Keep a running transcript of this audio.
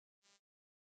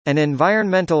An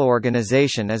environmental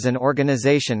organization is an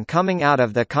organization coming out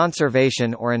of the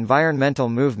conservation or environmental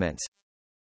movements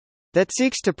that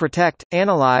seeks to protect,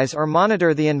 analyze or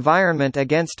monitor the environment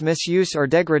against misuse or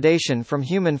degradation from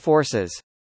human forces.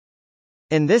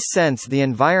 In this sense, the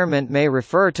environment may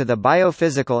refer to the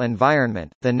biophysical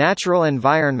environment, the natural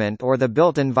environment or the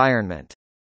built environment.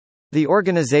 The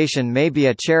organization may be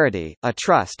a charity, a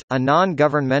trust, a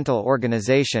non-governmental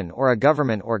organization or a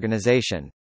government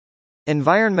organization.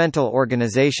 Environmental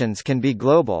organizations can be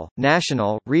global,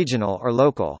 national, regional or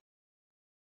local.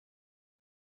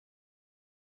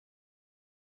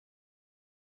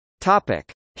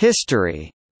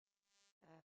 History.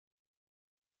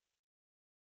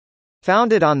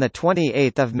 Founded on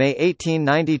 28 May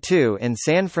 1892 in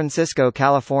San Francisco,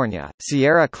 California,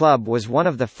 Sierra Club was one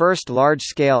of the first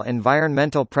large-scale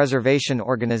environmental preservation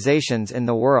organizations in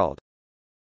the world.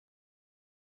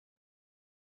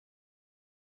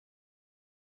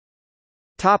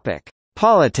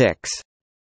 Politics.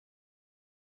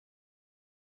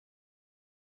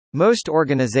 Most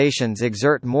organizations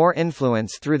exert more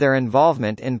influence through their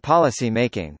involvement in policy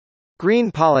making.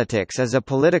 Green politics is a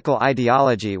political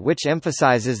ideology which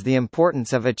emphasizes the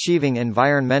importance of achieving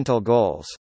environmental goals.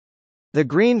 The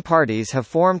Green parties have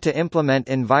formed to implement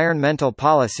environmental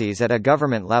policies at a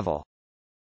government level.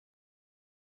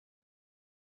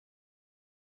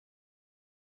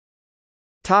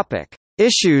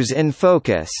 Issues in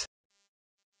focus.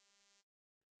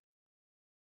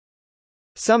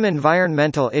 Some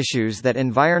environmental issues that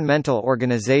environmental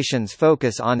organizations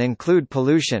focus on include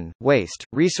pollution, waste,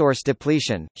 resource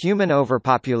depletion, human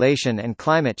overpopulation and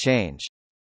climate change.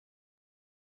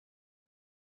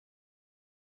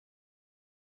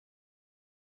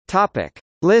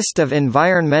 List of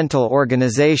environmental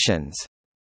organizations.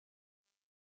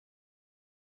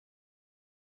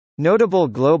 Notable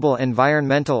global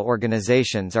environmental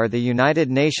organizations are the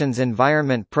United Nations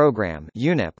Environment Programme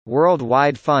 (UNEP), World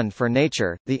Wide Fund for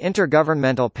Nature, the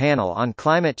Intergovernmental Panel on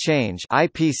Climate Change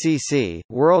 (IPCC),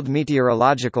 World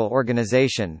Meteorological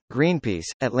Organization, Greenpeace,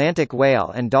 Atlantic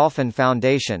Whale and Dolphin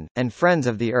Foundation, and Friends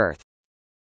of the Earth.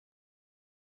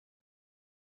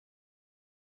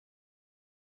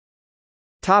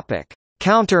 Topic: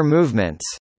 Counter-movements.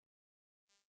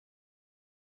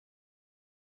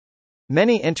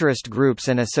 Many interest groups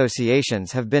and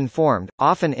associations have been formed,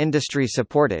 often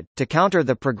industry-supported, to counter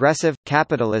the progressive,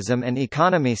 capitalism and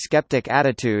economy-skeptic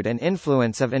attitude and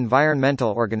influence of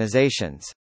environmental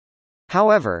organizations.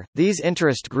 However, these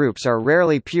interest groups are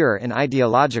rarely pure in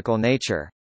ideological nature.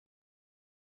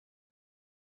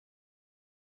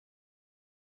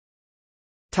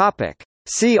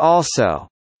 See also: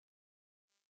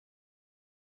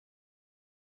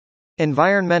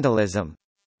 Environmentalism,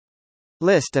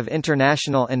 List of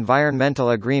international environmental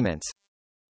agreements,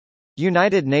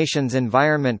 United Nations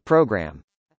Environment Programme,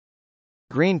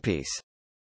 Greenpeace.